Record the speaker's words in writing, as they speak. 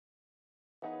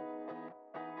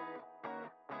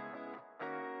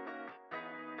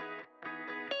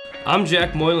I'm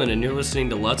Jack Moylan, and you're listening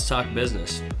to Let's Talk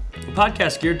Business, a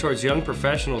podcast geared towards young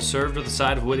professionals served with a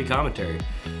side of witty commentary.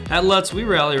 At Let's, we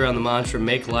rally around the mantra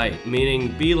Make Light,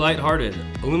 meaning be lighthearted,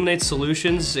 illuminate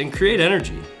solutions, and create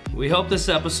energy. We hope this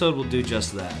episode will do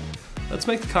just that. Let's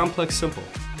make the complex simple.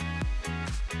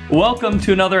 Welcome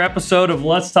to another episode of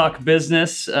Let's Talk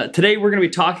Business. Today we're going to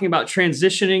be talking about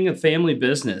transitioning a family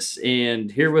business. And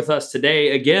here with us today,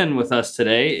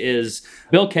 is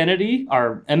Bill Kennedy,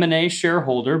 our M&A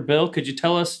shareholder. Bill, could you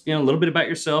tell us a little bit about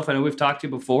yourself? I know we've talked to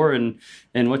you before and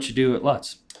what you do at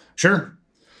Lutz. Sure.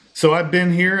 So I've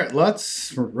been here at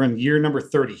Lutz. We're in year number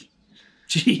 30.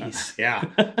 Jeez. Yeah.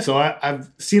 So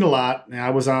I've seen a lot.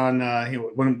 I was on,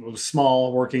 when it was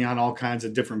small, working on all kinds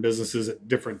of different businesses,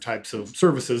 different types of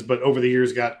services, but over the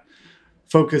years got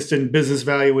focused in business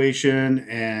valuation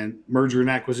and merger and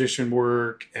acquisition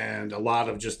work and a lot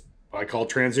of just what I call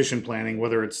transition planning,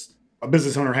 whether it's a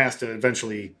business owner has to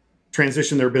eventually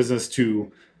transition their business to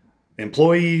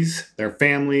employees, their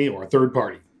family, or a third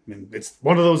party. I mean, it's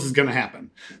one of those is going to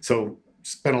happen. So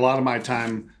spent a lot of my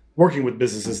time working with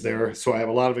businesses there. So I have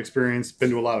a lot of experience, been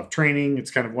to a lot of training.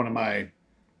 It's kind of one of my,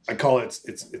 I call it,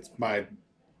 it's my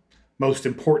most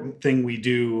important thing we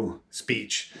do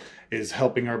speech is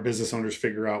helping our business owners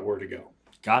figure out where to go.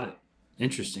 Got it.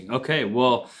 Interesting. Okay.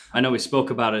 Well, I know we spoke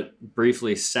about it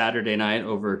briefly Saturday night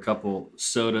over a couple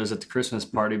sodas at the Christmas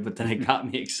party, but then it got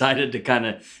me excited to kind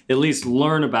of at least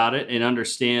learn about it and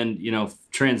understand,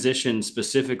 transition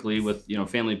specifically with,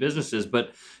 family businesses.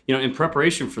 But, in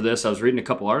preparation for this, I was reading a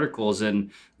couple articles,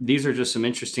 and these are just some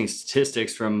interesting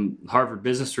statistics from Harvard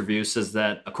Business Review. Says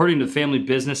that according to the Family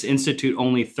Business Institute,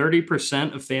 only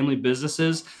 30% of family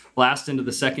businesses last into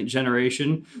the second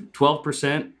generation,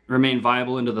 12% remain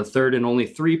viable into the third, and only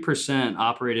 3%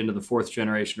 operate into the fourth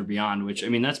generation or beyond, which,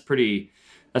 that's pretty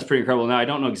incredible. Now, I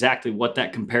don't know exactly what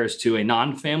that compares to a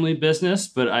non-family business,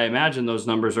 but I imagine those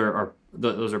numbers are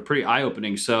pretty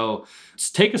eye-opening. So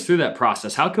take us through that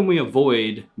process. How can we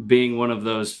avoid being one of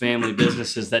those family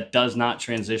businesses that does not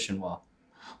transition well?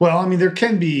 Well, there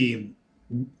can be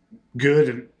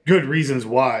good reasons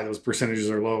why those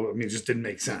percentages are low. It just didn't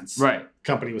make sense. Right.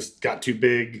 Company got too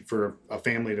big for a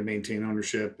family to maintain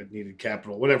ownership. It needed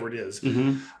capital, whatever it is.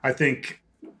 Mm-hmm. I think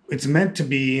it's meant to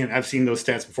be, and I've seen those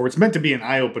stats before, it's meant to be an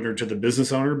eye-opener to the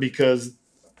business owner because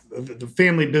the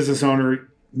family business owner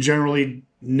generally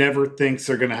never thinks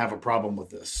they're going to have a problem with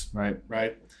this.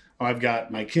 Right. Oh, I've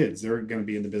got my kids. They're going to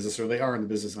be in the business, or they are in the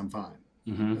business. I'm fine.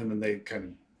 Mm-hmm. And then they kind of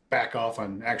back off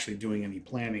on actually doing any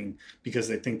planning because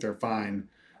they think they're fine,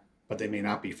 but they may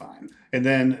not be fine. And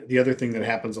then the other thing that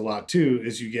happens a lot too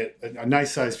is you get a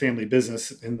nice sized family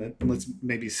business, and let's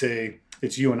maybe say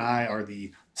it's you and I are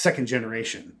the second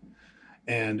generation,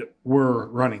 and we're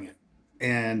running it.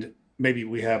 And maybe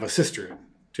we have a sister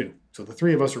too. So the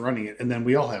three of us are running it, and then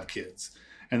we all have kids.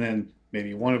 And then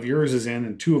maybe one of yours is in,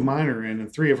 and two of mine are in,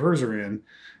 and three of hers are in.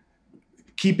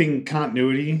 Keeping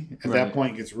continuity at that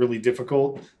point gets really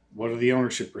difficult. What are the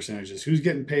ownership percentages? Who's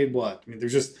getting paid what? It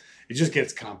just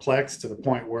gets complex to the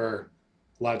point where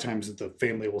a lot of times the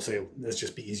family will say, let's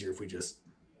just be easier if we just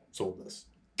sold this.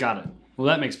 Got it. Well,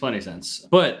 that makes plenty of sense.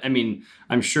 But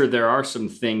I'm sure there are some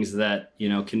things that,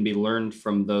 can be learned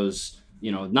from those,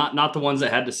 not the ones that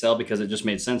had to sell because it just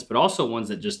made sense, but also ones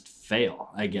that just fail,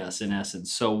 I guess, in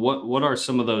essence. So what are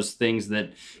some of those things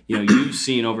that, you've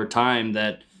seen over time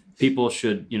that people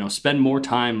should, spend more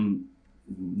time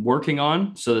working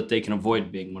on so that they can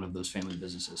avoid being one of those family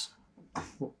businesses?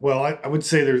 Well, I would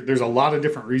say there's a lot of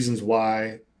different reasons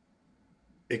why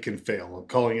it can fail. I'm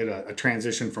calling it a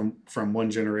transition from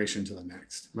one generation to the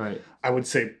next. Right. I would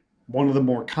say one of the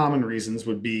more common reasons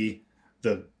would be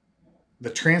the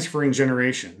transferring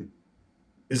generation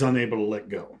is unable to let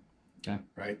go. Okay.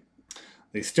 Right.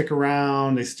 They stick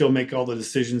around. They still make all the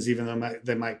decisions, even though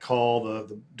they might call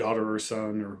the daughter or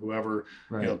son or whoever,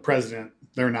 right. President.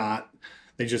 They're not.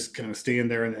 They just kind of stay in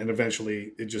there, and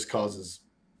eventually it just causes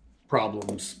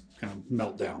problems, kind of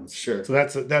meltdowns. Sure. So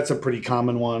that's a pretty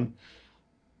common one.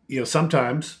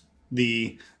 Sometimes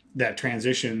that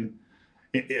transition,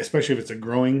 especially if it's a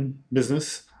growing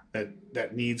business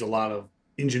that needs a lot of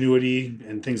ingenuity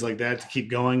and things like that to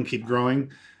keep going, keep growing.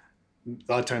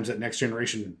 A lot of times that next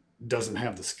generation doesn't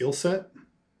have the skill set,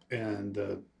 and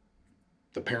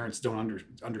the parents don't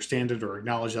understand it or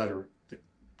acknowledge that or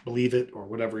believe it or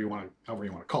however you want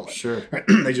to call it. Sure. Right?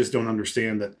 They just don't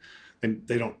understand that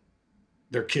they don't.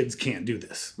 Their kids can't do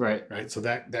this. Right. So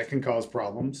that can cause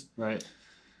problems. Right.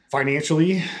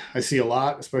 Financially, I see a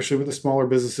lot, especially with the smaller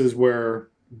businesses, where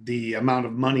the amount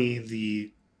of money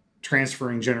the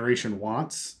transferring generation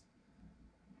wants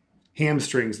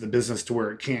hamstrings the business to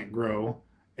where it can't grow,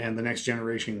 and the next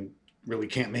generation really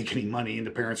can't make any money, and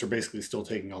the parents are basically still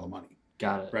taking all the money.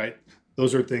 Got it. Right?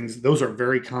 Those are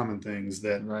very common things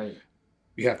that Right.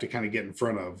 you have to kind of get in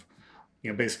front of.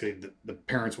 Basically the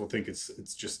parents will think it's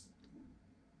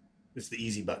the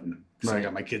easy button. So I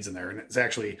got my kids in there. And it's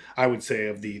actually, I would say,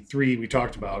 of the three we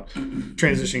talked about,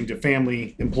 transitioning to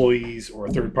family, employees, or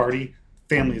a third party,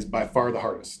 family is by far the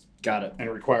hardest. Got it. And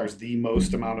it requires the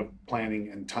most amount of planning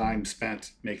and time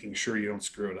spent making sure you don't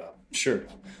screw it up. Sure.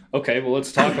 Okay, well,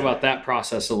 let's talk about that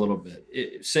process a little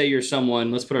bit. Say you're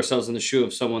someone, let's put ourselves in the shoe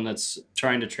of someone that's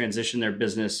trying to transition their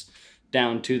business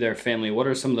down to their family. What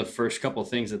are some of the first couple of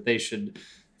things that they should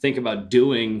think about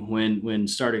doing when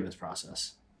starting this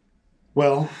process?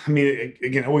 Well, I mean,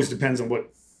 again, it always depends on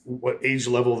what age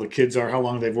level the kids are, how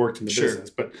long they've worked in the business.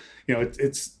 But,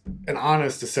 it's an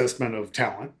honest assessment of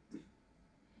talent,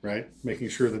 right? Making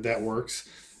sure that works.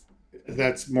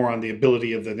 That's more on the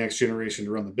ability of the next generation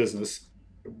to run the business.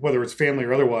 Whether it's family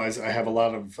or otherwise, I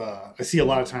see a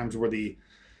lot of times where the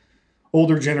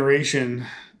older generation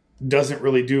doesn't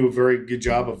really do a very good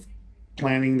job of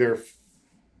planning their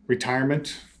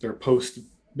retirement, their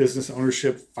post-business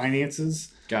ownership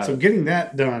finances. So getting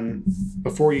that done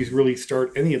before you really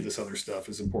start any of this other stuff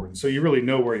is important. So you really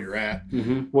know where you're at,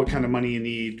 what kind of money you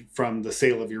need from the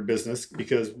sale of your business,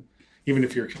 because even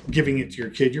if you're giving it to your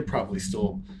kid, you're probably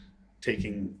still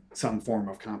taking some form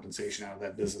of compensation out of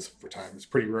that business over time. It's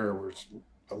pretty rare where it's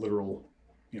a literal,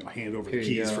 hand over the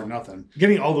keys for nothing.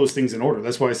 Getting all those things in order.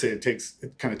 That's why I say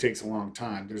it kind of takes a long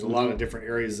time. There's a lot of different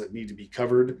areas that need to be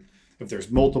covered. If there's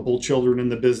multiple children in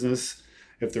the business,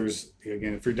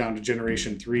 if you're down to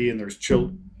generation 3 and there's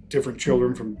different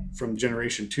children from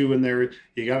generation 2 in there,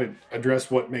 you got to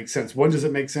address what makes sense. When does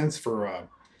it make sense for a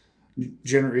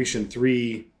generation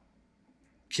 3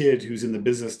 kid who's in the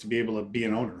business to be able to be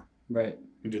an owner? Right.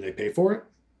 Do they pay for it?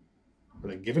 Are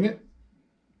they given it?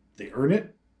 They earn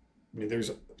it? I mean, there's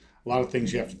a lot of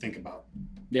things you have to think about.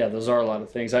 Yeah, those are a lot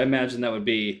of things. I imagine that would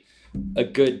be a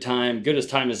good time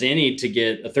as any to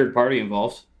get a third party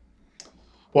involved.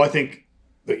 Well, I think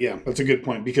that's a good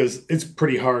point, because it's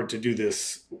pretty hard to do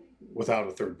this without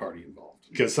a third party involved,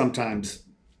 because sometimes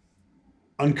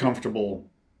uncomfortable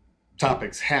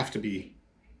topics have to be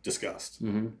discussed,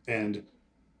 and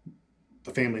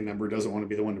the family member doesn't want to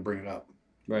be the one to bring it up.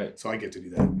 Right. So I get to do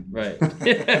that. Right.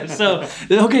 Yeah.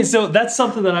 So that's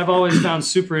something that I've always found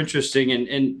super interesting,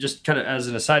 and just kind of as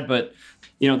an aside, but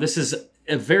this is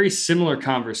a very similar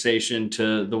conversation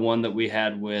to the one that we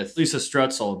had with Lisa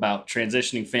Strutzel about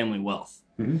transitioning family wealth.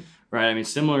 Right. I mean,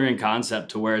 similar in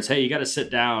concept to where it's, hey, you got to sit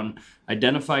down,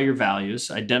 identify your values,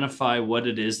 identify what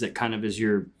it is that kind of is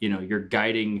your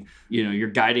guiding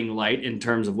light in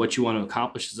terms of what you want to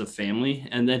accomplish as a family.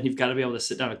 And then you've got to be able to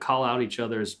sit down and call out each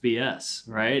other's BS.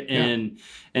 Right. Yeah.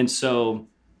 And so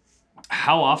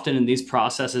how often in these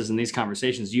processes and these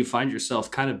conversations do you find yourself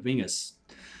kind of being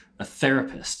a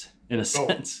therapist in a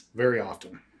sense? Very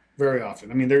often. Very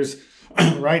often. I mean, there's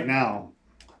right now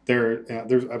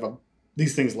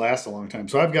these things last a long time.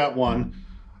 So I've got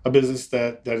a business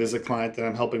that is a client that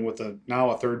I'm helping with now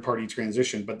a third party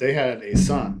transition, but they had a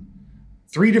son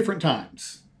 3 different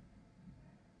times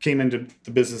came into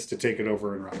the business to take it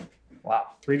over and run it. Wow.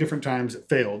 3 different times it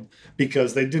failed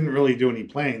because they didn't really do any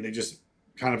planning. They just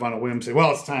kind of on a whim say,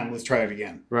 well, it's time, let's try it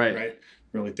again. Right.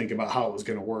 Really think about how it was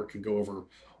going to work and go over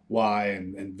why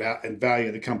and value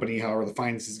of the company, how are the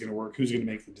finances going to work, who's going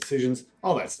to make the decisions,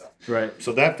 all that stuff. Right.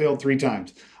 So that failed 3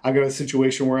 times. I've got a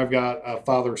situation where I've got a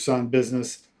father-son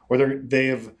business where they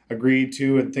have agreed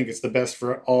to and think it's the best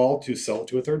for all to sell it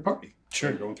to a third party.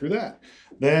 Sure. We're going through that.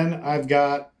 Then I've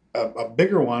got a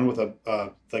bigger one with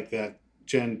like that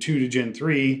Gen 2 to Gen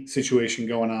 3 situation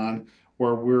going on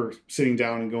where we're sitting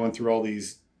down and going through all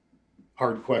these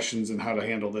hard questions and how to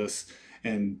handle this,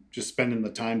 and just spending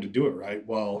the time to do it right.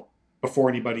 Well, before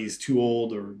anybody's too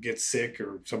old or gets sick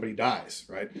or somebody dies,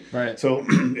 right? Right. So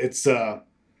it's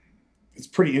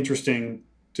pretty interesting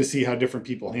to see how different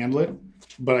people handle it.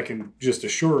 But I can just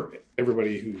assure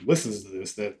everybody who listens to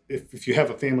this that if you have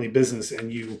a family business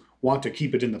and you want to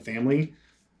keep it in the family,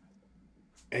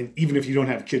 and even if you don't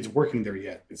have kids working there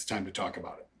yet, it's time to talk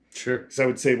about it. Sure. Because I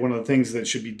would say one of the things that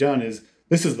should be done is,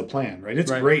 this is the plan, right? It's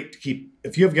great to keep,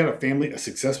 if you have got a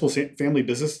successful family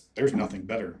business, there's nothing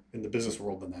better in the business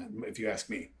world than that, if you ask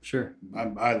me. Sure.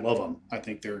 I love them. I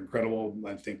think they're incredible.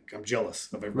 I think I'm jealous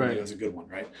of everybody who has a good one,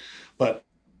 right? But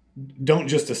don't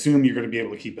just assume you're going to be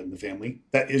able to keep it in the family.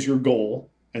 That is your goal,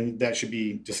 and that should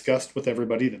be discussed with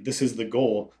everybody that this is the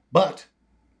goal. But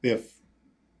if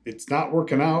it's not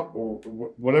working out or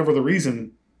whatever the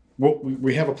reason,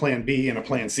 we have a plan B and a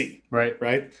plan C.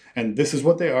 Right? And this is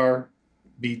what they are.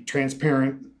 Be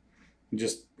transparent, and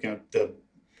just the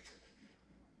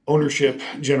ownership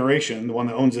generation, the one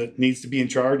that owns it, needs to be in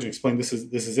charge and explain this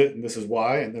is it and this is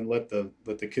why, and then let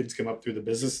the kids come up through the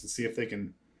business and see if they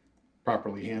can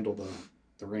properly handle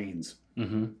the reins.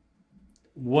 Mm-hmm.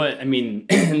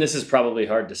 And this is probably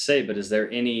hard to say, but is there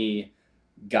any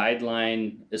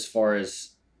guideline as far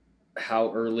as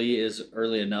how early is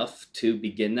early enough to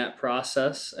begin that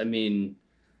process?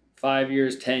 5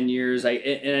 years, 10 years,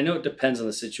 and I know it depends on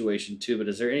the situation too, but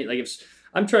is there any, if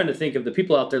I'm trying to think of the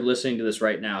people out there listening to this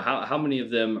right now, how many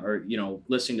of them are,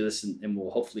 listening to this and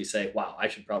will hopefully say, wow, I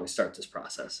should probably start this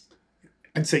process?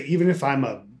 I'd say even if I'm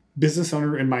a business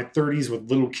owner in my 30s with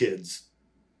little kids,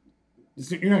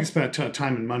 you're not going to spend a ton of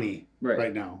time and money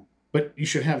right now, but you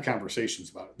should have conversations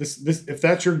about it. This, if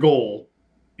that's your goal,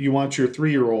 you want your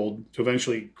 3-year-old to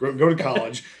eventually go to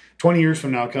college, 20 years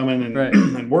from now come in and,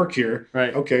 and work here.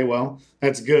 Right. Okay, well,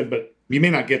 that's good, but you may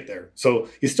not get there. So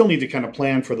you still need to kind of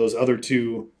plan for those other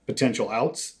 2 potential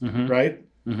outs, right?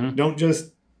 Mm-hmm. Don't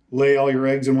just lay all your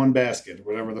eggs in one basket, or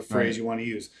whatever the phrase you want to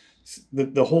use.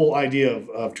 The whole idea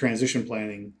of transition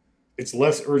planning, it's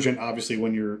less urgent, obviously,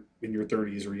 when you're in your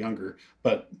 30s or younger,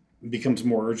 but it becomes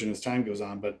more urgent as time goes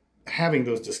on. But having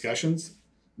those discussions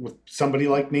with somebody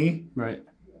like me,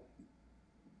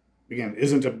 again,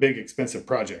 isn't a big, expensive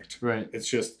project. Right. It's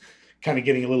just kind of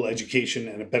getting a little education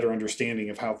and a better understanding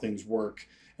of how things work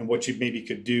and what you maybe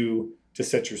could do to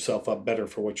set yourself up better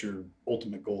for what your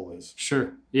ultimate goal is.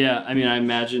 Sure. Yeah. I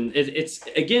imagine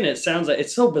it sounds like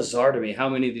it's so bizarre to me how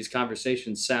many of these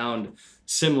conversations sound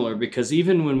similar, because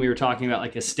even when we were talking about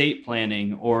like estate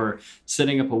planning or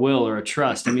setting up a will or a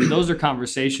trust, those are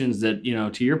conversations that,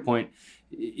 to your point,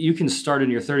 you can start in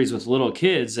your 30s with little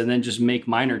kids and then just make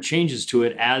minor changes to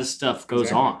it as stuff goes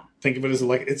on. Think of it as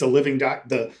it's a living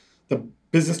the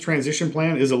business transition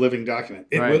plan is a living document.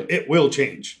 It will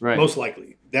change, most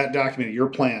likely. That document, your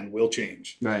plan, will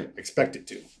change. Right. Expect it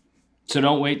to. So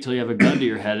don't wait till you have a gun to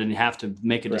your head and you have to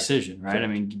make a decision,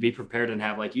 right? Be prepared and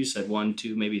have, like you said, 1,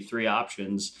 2, maybe 3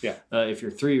 options. Yeah. If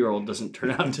your 3-year-old doesn't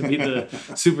turn out to be the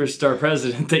superstar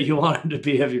president that you want him to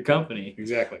be of your company.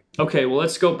 Exactly. Okay, well,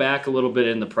 let's go back a little bit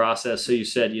in the process. So you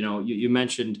said, you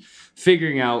mentioned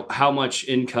figuring out how much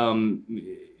income,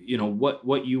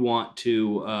 what you want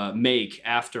to make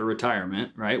after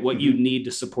retirement, right? What you need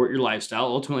to support your lifestyle.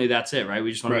 Ultimately, that's it, right?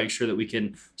 We just want to make sure that we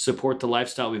can support the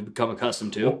lifestyle we've become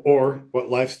accustomed to. Or what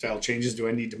lifestyle changes do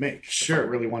I need to make? Sure. If I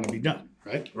really want to be done,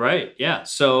 right? Right, yeah.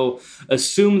 So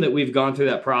assume that we've gone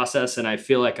through that process and I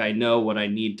feel like I know what I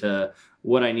need to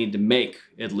make,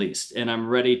 at least, and I'm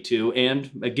ready to,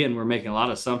 and again, we're making a lot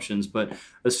of assumptions, but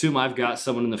assume I've got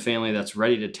someone in the family that's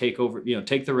ready to take over,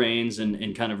 take the reins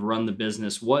and kind of run the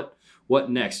business. What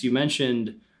next? You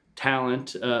mentioned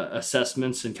talent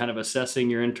assessments and kind of assessing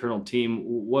your internal team.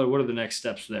 What are the next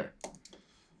steps there?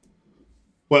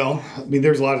 Well,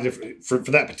 there's a lot of different, for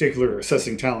that particular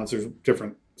assessing talents, there's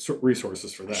different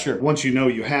resources for that. Sure. Once you know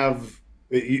you have,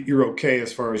 you're okay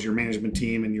as far as your management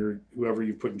team and your whoever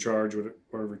you put in charge,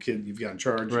 whatever kid you've got in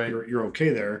charge, you're okay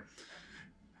there.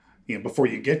 Before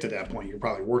you get to that point, you're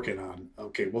probably working on,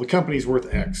 okay, well, the company's worth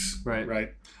X, right?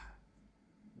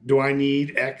 Do I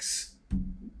need X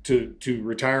to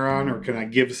retire on, or can I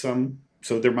give some?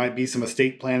 So there might be some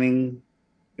estate planning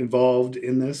involved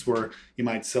in this, where you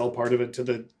might sell part of it to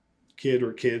the kid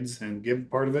or kids and give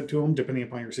part of it to them, depending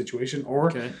upon your situation.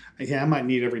 Or, I might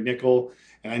need every nickel,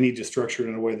 and I need to structure it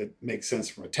in a way that makes sense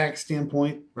from a tax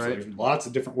standpoint. Right. So there's lots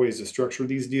of different ways to structure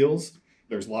these deals.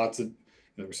 There's lots of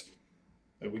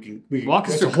we can walk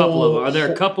us through a couple of them. Are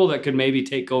there a couple that could maybe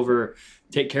take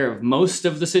care of most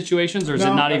of the situations, or is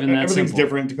it not even that everything's simple?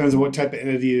 Different. Depends on what type of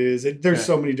entity it is. There's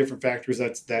so many different factors.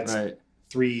 That's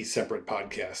 3 separate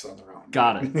podcasts on their own.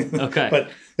 Got it. Okay.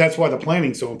 But that's why the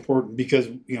planning's so important, because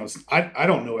I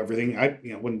don't know everything.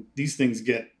 When these things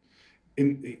get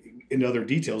into other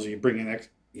details, you bring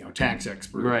in tax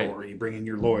expert, or you bring in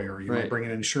your lawyer, or you might bring in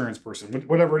an insurance person,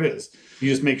 whatever it is. You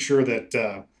just make sure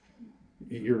that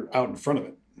you're out in front of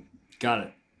it. Got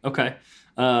it. Okay.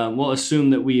 We'll assume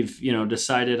that we've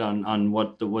decided on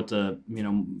what the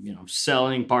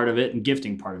selling part of it and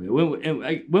gifting part of it.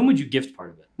 When would you gift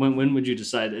part of it? When would you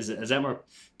decide? Is that more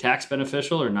tax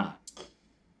beneficial or not?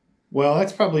 Well,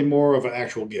 that's probably more of an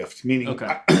actual gift, meaning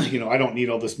I don't need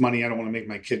all this money. I don't want to make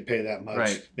my kid pay that much.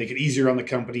 Right. Make it easier on the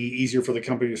company, easier for the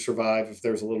company to survive if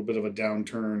there's a little bit of a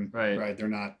downturn. Right. They're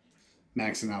not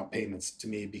maxing out payments to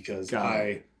me because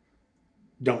I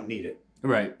don't need it.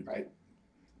 Right.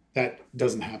 That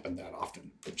doesn't happen that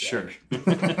often. Sure.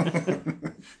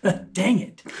 Dang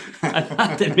it! I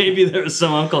thought that maybe there was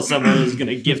some uncle somewhere who was going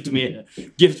to gift me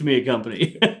a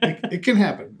company. It can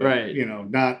happen, right?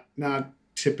 Not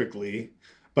typically.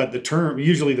 But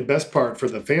usually the best part for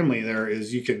the family there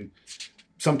is you can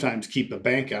sometimes keep the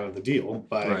bank out of the deal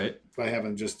by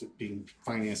having just being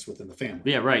financed within the family.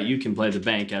 Yeah, right. You can play the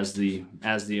bank as the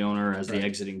owner, as the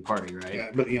exiting party, right?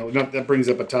 Yeah, but that brings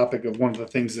up a topic of one of the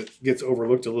things that gets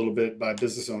overlooked a little bit by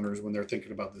business owners when they're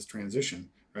thinking about this transition,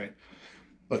 right?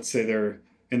 Let's say they're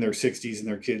in their 60s and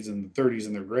their kids in their 30s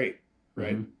and they're great,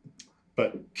 right? Mm-hmm.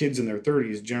 But kids in their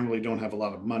 30s generally don't have a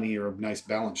lot of money or a nice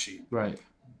balance sheet. Right.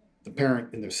 The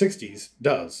parent in their 60s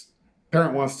does.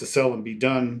 Parent wants to sell and be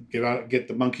done, get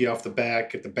the monkey off the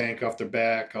back, get the bank off their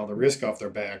back, all the risk off their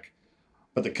back.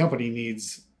 But the company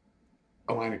needs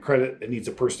a line of credit. It needs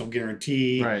a personal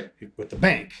guarantee with the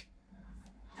bank.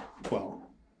 Well,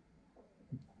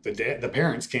 the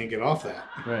parents can't get off that.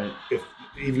 Right.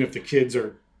 Even if the kids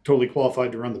are totally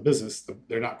qualified to run the business,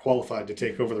 they're not qualified to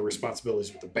take over the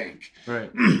responsibilities with the bank.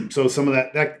 Right. So some of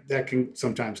that can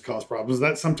sometimes cause problems.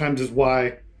 That sometimes is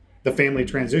why the family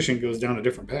transition goes down a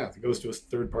different path. It goes to a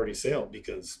third-party sale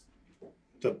because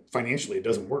financially it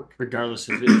doesn't work. Regardless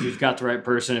if you've got the right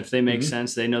person, if they make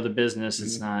sense, they know the business.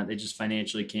 It's not, they just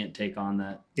financially can't take on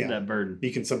that burden.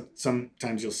 You can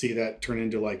sometimes you'll see that turn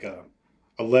into like a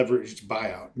leveraged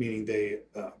buyout, meaning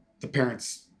the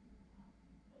parents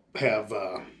have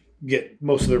get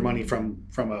most of their money from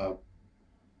a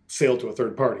sale to a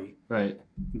third party. Right.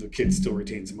 The kid still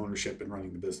retains some ownership in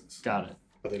running the business. Got it.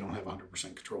 But they don't have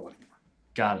 100% control anymore.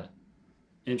 Got it.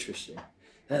 Interesting.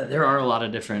 There are a lot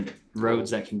of different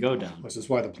roads that can go down. Which is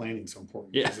why the planning is so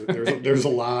important. Yeah. There's a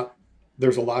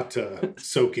lot to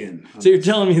soak in. So you're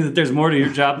telling me that there's more to your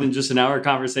job than just an hour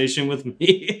conversation with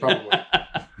me? Probably.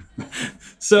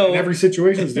 So and every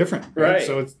situation is different, right?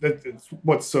 So it's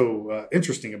what's so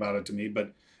interesting about it to me,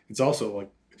 but it's also like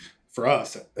for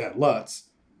us at Lutz,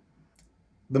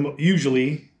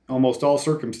 usually almost all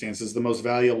circumstances, the most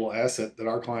valuable asset that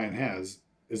our client has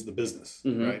is the business,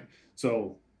 right?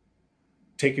 So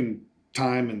taking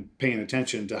time and paying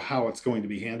attention to how it's going to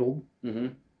be handled.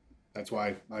 That's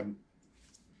why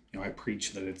I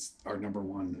preach that it's our number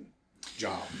one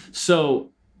job.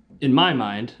 So in my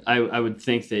mind, I would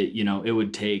think that, it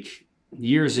would take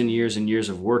years and years and years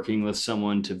of working with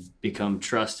someone to become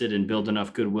trusted and build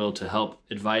enough goodwill to help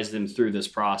advise them through this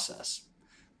process.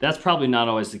 That's probably not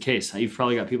always the case. You've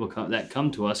probably got people that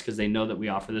come to us because they know that we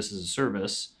offer this as a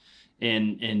service.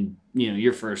 And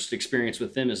your first experience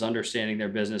with them is understanding their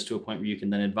business to a point where you can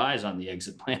then advise on the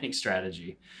exit planning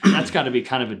strategy. That's got to be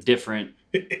kind of a different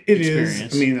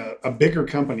experience. Is. I mean, a bigger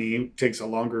company takes a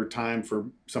longer time for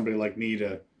somebody like me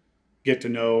to get to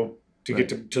know, get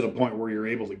to the point where you're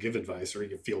able to give advice or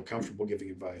you feel comfortable giving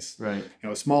advice. Right.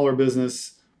 A smaller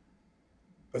business,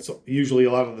 that's usually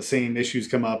a lot of the same issues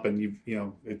come up, and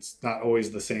it's not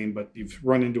always the same, but you've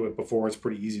run into it before. It's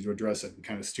pretty easy to address it and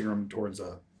kind of steer them towards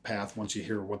a path once you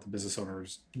hear what the business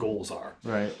owner's goals are.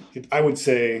 Right. I would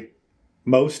say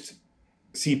most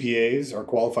CPAs are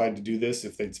qualified to do this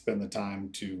if they'd spend the time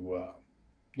to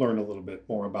learn a little bit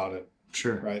more about it.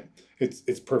 Sure. Right.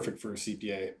 It's perfect for a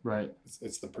CPA. Right.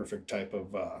 It's the perfect type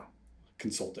of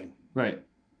consulting. Right.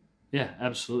 Yeah,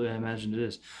 absolutely. I imagine it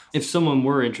is. If someone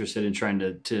were interested in trying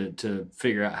to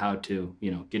figure out how to,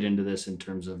 get into this in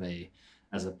terms of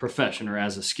as a profession or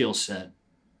as a skill set,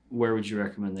 where would you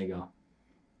recommend they go?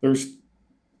 There's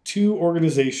 2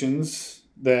 organizations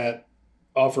that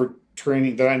offer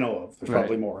training that I know of. There's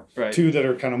probably more. Right. 2 that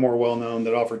are kind of more well-known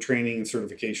that offer training and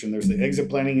certification. There's the Exit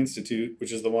Planning Institute,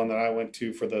 which is the one that I went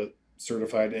to for the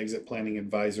Certified Exit Planning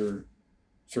Advisor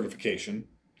certification.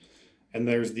 And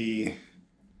there's the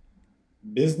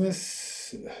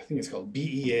business, I think it's called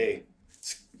BEA.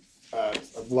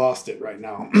 I've lost it right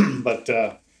now, but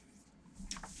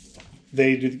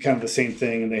they do kind of the same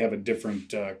thing and they have a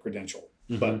different credential,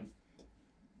 but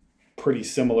pretty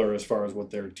similar as far as what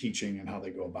they're teaching and how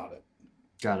they go about it.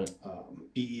 Got it.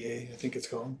 BEA, I think it's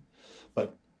called.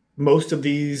 But most of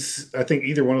these, I think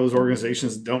either one of those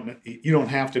organizations you don't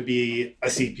have to be a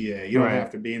CPA. You don't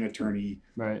have to be an attorney.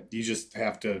 Right. You just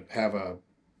have to have a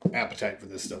appetite for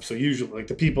this stuff. So usually, like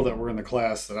the people that were in the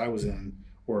class that I was in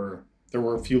there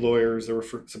were a few lawyers, there were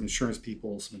some insurance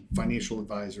people, some financial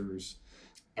advisors.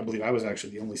 I believe I was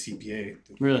actually the only CPA.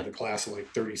 Really? The class of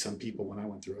like 30 some people when I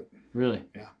went through it. Really?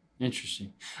 Yeah.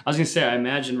 Interesting. I was gonna say, I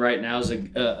imagine right now is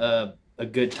a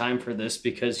good time for this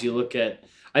because you look at.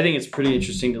 I think it's pretty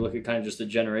interesting to look at kind of just the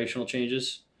generational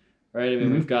changes. Right. I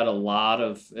mean, we've got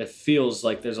it feels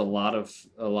like there's a lot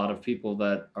of people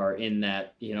that are in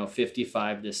that,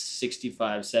 55 to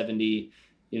 65, 70,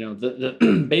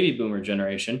 the baby boomer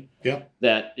generation. Yeah.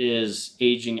 That is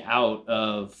aging out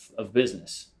of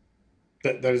business.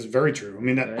 That is very true. I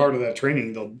mean, that part of that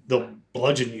training, they'll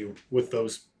bludgeon you with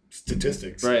those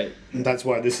statistics. Right. And that's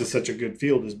why this is such a good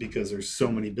field, is because there's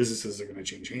so many businesses that are going to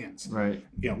change hands. Right.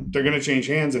 They're going to change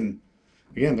hands, and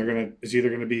again, it's either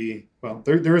going to be, well,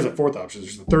 there is a fourth option.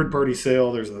 There's the third party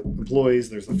sale, there's the employees,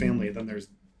 there's the family, and then there's,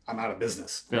 I'm out of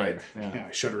business. Right. Yeah.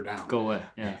 I shut her down. Go away.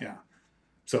 Yeah. Yeah.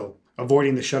 So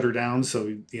avoiding the shutter down,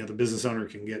 so the business owner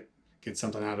can get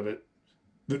something out of it.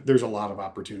 There's a lot of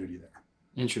opportunity there.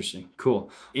 Interesting. Cool.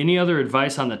 Any other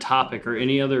advice on the topic, or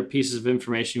any other pieces of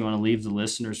information you want to leave the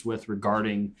listeners with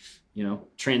regarding,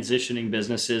 transitioning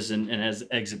businesses and as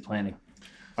exit planning?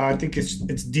 I think it's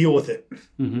deal with it.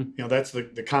 Mm-hmm. That's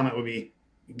the comment would be,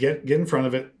 get in front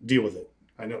of it, deal with it.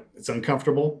 I know it's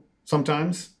uncomfortable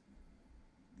sometimes.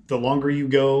 The longer you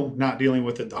go not dealing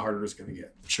with it, the harder it's going to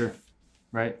get. Sure.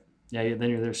 Right. Yeah. Then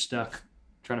you're there stuck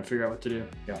trying to figure out what to do.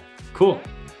 Yeah. Cool.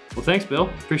 Well, thanks, Bill.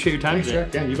 Appreciate your time today.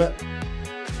 Jack. Yeah, you bet.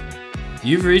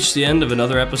 You've reached the end of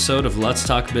another episode of Let's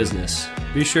Talk Business.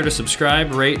 Be sure to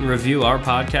subscribe, rate, and review our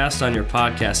podcast on your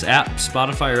podcast app,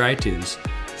 Spotify, or iTunes.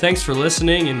 Thanks for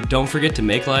listening, and don't forget to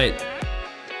make light.